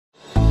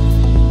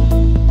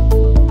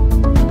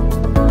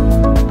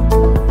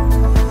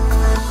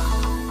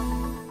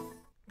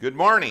Good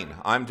morning,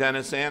 I'm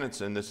Dennis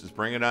Anderson. This is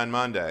Bring It On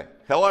Monday.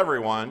 Hello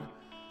everyone.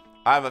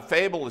 I have a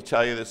fable to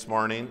tell you this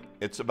morning.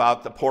 It's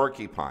about the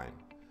porcupine.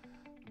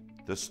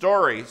 The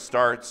story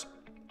starts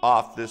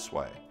off this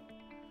way.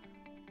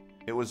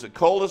 It was the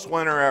coldest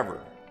winter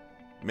ever.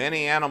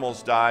 Many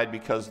animals died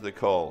because of the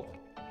cold.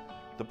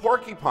 The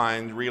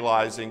porcupine,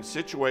 realizing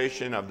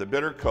situation of the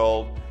bitter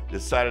cold,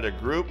 decided to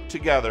group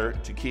together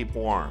to keep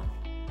warm.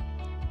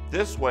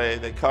 This way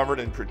they covered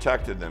and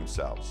protected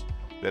themselves.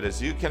 But as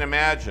you can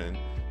imagine,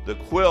 the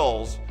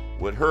quills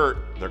would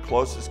hurt their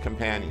closest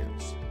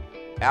companions.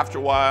 After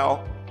a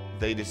while,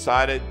 they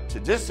decided to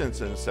distance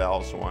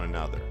themselves from one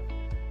another.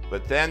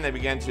 But then they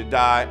began to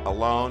die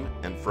alone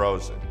and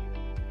frozen.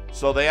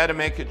 So they had to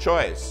make a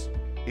choice,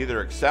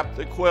 either accept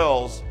the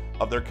quills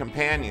of their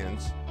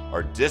companions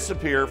or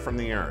disappear from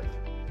the earth.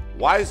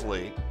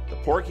 Wisely, the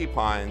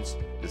porcupines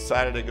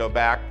decided to go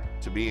back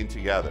to being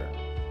together.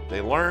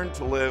 They learned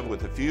to live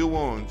with a few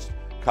wounds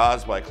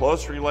caused by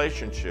close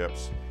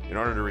relationships in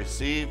order to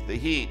receive the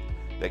heat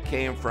that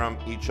came from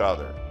each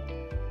other.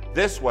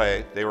 This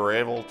way, they were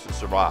able to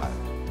survive.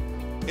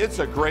 It's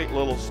a great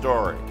little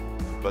story,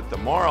 but the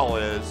moral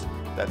is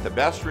that the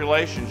best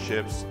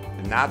relationships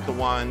are not the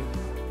one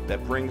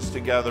that brings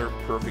together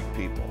perfect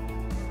people.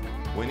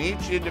 When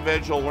each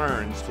individual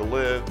learns to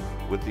live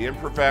with the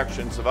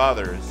imperfections of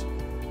others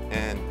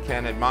and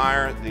can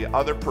admire the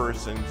other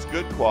person's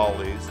good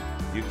qualities,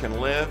 you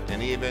can live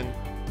and even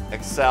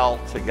excel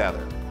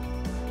together.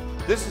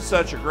 This is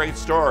such a great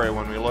story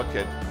when we look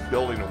at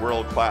building a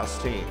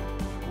world-class team.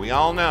 We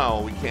all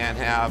know we can't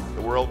have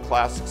the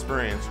world-class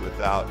experience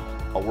without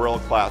a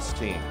world-class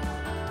team.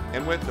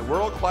 And with the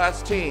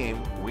world-class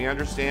team, we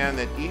understand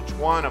that each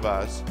one of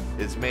us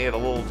is made a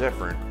little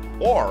different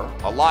or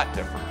a lot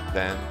different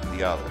than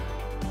the other.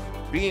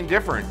 Being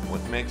different is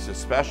what makes us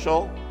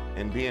special,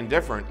 and being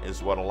different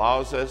is what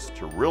allows us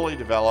to really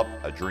develop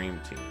a dream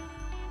team.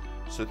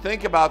 So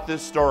think about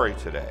this story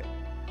today.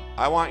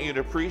 I want you to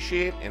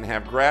appreciate and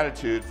have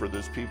gratitude for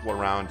those people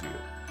around you.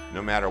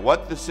 No matter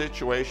what the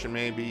situation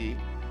may be,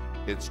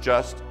 it's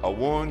just a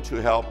wound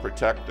to help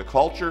protect the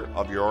culture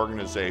of your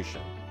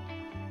organization.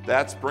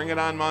 That's Bring It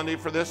On Monday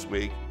for this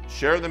week.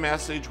 Share the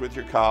message with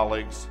your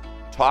colleagues,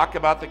 talk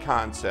about the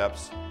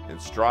concepts,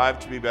 and strive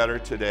to be better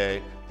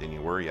today than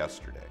you were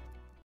yesterday.